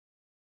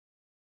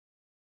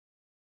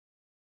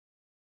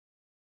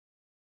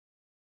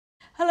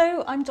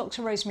Hello, I'm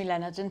Dr. Rosemary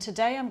Leonard, and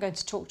today I'm going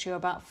to talk to you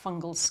about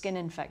fungal skin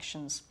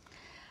infections.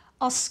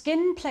 Our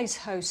skin plays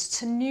host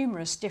to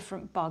numerous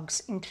different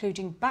bugs,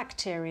 including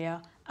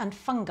bacteria and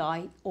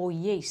fungi or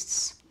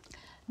yeasts.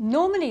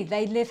 Normally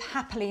they live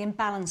happily in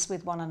balance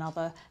with one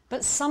another,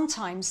 but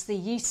sometimes the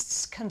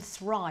yeasts can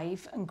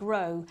thrive and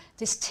grow.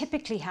 This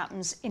typically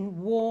happens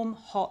in warm,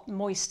 hot,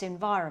 moist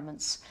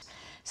environments.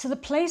 So the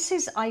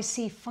places I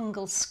see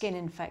fungal skin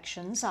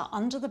infections are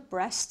under the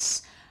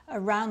breasts,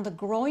 around the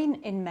groin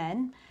in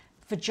men,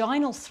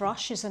 vaginal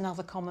thrush is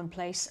another common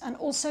place, and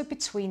also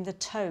between the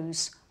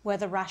toes, where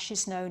the rash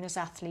is known as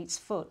athlete's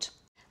foot.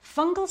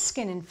 Fungal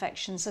skin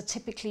infections are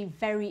typically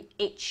very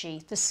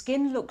itchy. The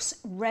skin looks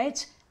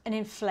red and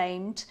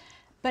inflamed,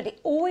 but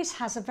it always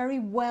has a very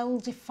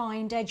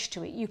well-defined edge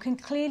to it. You can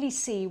clearly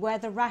see where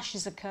the rash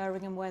is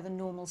occurring and where the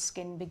normal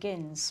skin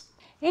begins.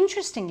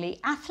 Interestingly,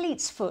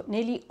 athlete's foot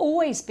nearly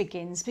always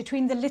begins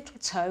between the little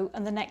toe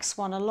and the next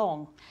one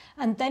along,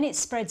 and then it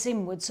spreads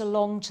inwards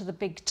along to the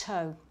big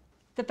toe.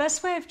 The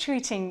best way of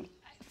treating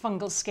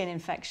fungal skin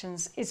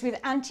infections is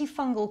with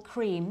antifungal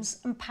creams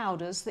and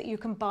powders that you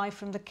can buy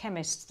from the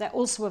chemist. They're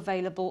also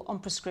available on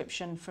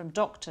prescription from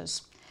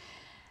doctors.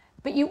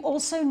 But you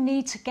also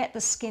need to get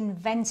the skin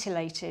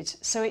ventilated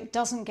so it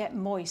doesn't get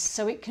moist,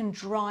 so it can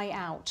dry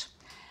out.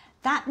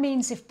 That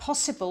means, if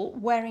possible,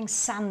 wearing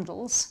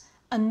sandals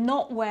and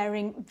not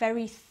wearing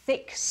very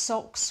thick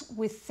socks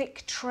with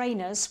thick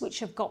trainers which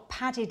have got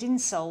padded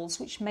insoles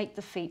which make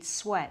the feet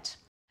sweat.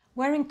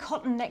 Wearing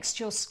cotton next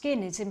to your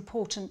skin is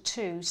important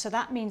too, so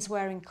that means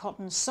wearing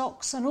cotton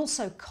socks and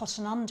also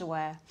cotton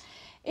underwear.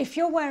 If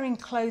you're wearing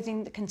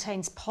clothing that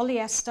contains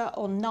polyester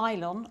or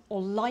nylon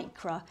or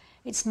lycra,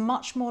 it's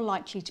much more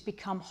likely to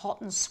become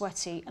hot and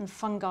sweaty, and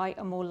fungi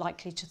are more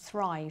likely to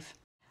thrive.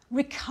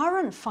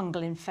 Recurrent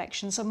fungal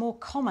infections are more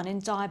common in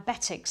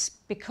diabetics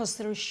because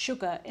there is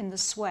sugar in the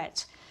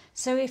sweat.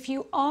 So if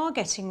you are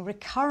getting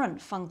recurrent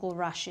fungal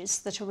rashes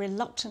that are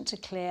reluctant to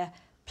clear,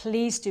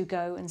 please do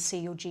go and see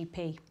your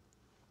GP.